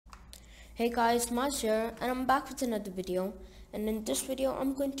Hey guys, Maaz here, and I'm back with another video. And in this video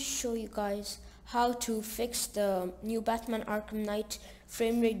I'm going to show you guys how to fix the new Batman Arkham Knight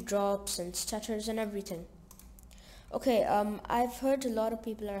frame rate drops and stutters and everything. Okay, I've heard a lot of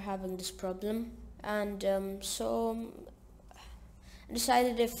people are having this problem, and so I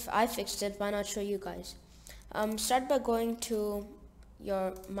decided if I fixed it, why not show you guys. Start by going to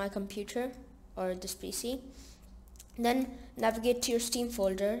my computer or this PC. Then navigate to your Steam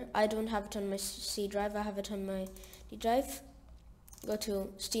folder. I don't have it on my C drive, I have it on my D drive. Go to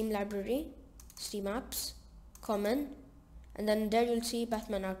Steam library, Steam apps, common, and then there you'll see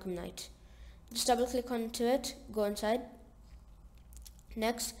Batman Arkham Knight. Just double click onto it, go inside.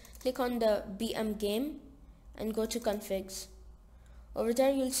 Next, click on the BM game and go to configs. Over there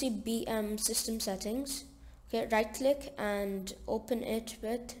you'll see BM system settings. Okay, right click and open it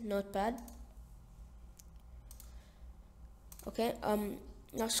with Notepad. Okay,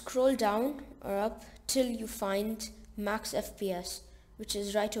 now scroll down or up till you find max FPS, which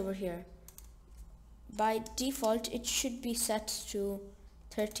is right over here. By default it should be set to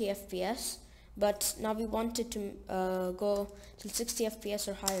 30 FPS, but now we want it to go till 60 FPS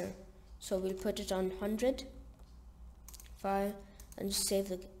or higher, so we'll put it on 100 file and just save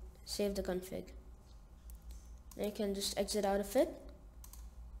the config. Then you can just exit out of it.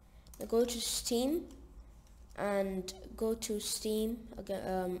 Now go to Steam and go to Steam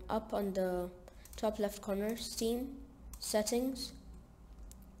again, up on the top left corner, Steam settings,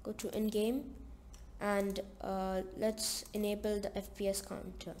 go to in-game, and let's enable the FPS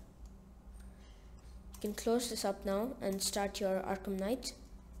counter. You can close this up now and start your Arkham Knight.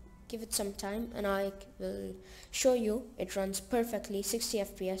 Give it some time and I will show you it runs perfectly 60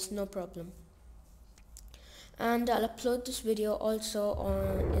 FPS, no problem. And I'll upload this video also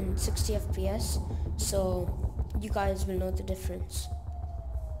in 60 FPS, so you guys will know the difference.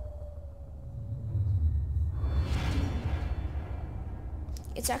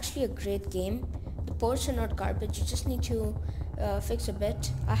 It's actually a great game. The ports are not garbage, you just need to fix a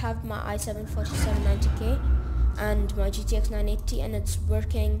bit. I have my i7-4790K and my GTX 980 and it's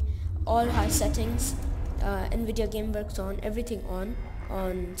working all high settings. NVIDIA game works on everything on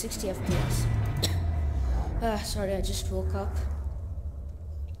 60 FPS. Sorry, I just woke up.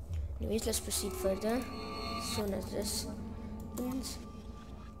 Anyways, let's proceed further as soon as this happens.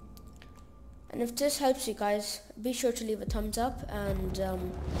 And if this helps you guys, be sure to leave a thumbs up and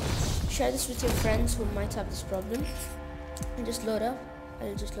share this with your friends who might have this problem. And just load up.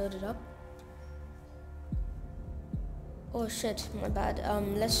 I'll just load it up. Oh shit, my bad.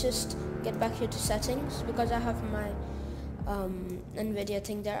 Let's just get back here to settings, because I have my NVIDIA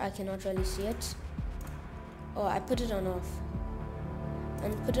thing there, I cannot really see it. Oh, I put it on off.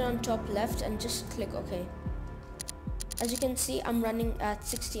 And put it on top left and just click OK. As you can see, I'm running at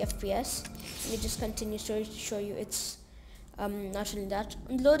 60 FPS. Let me just continue to show you it's not only that.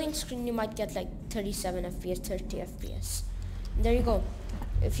 On the loading screen you might get like 37 FPS, 30 FPS. And there you go.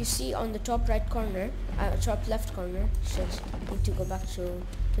 If you see on the top right corner, top left corner, shit, need to go back to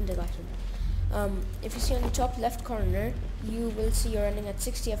kindergarten. If you see on the top left corner, you will see you're running at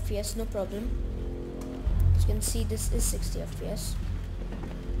 60 FPS, no problem. As you can see, this is 60 FPS.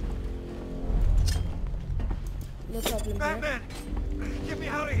 No problem. Batman! Get me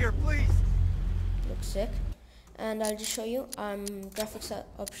out of here, please! Looks sick. And I'll just show you graphics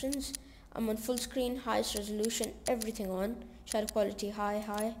options. I'm on full screen, highest resolution, everything on. Shadow quality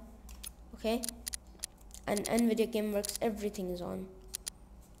high. Okay. And NVIDIA GameWorks, everything is on.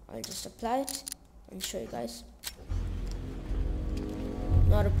 I'll just apply it and show you guys.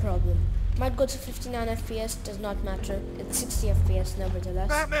 Not a problem. Might go to 59 FPS, does not matter. It's 60 FPS nevertheless.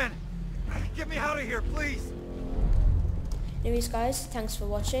 Batman! Get me out of here, please! Anyways guys, thanks for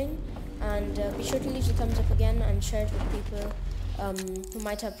watching, and be sure to leave the thumbs up again and share it with people who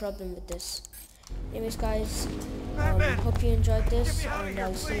might have a problem with this. Anyways guys, hope you enjoyed this, and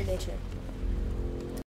I'll see you later.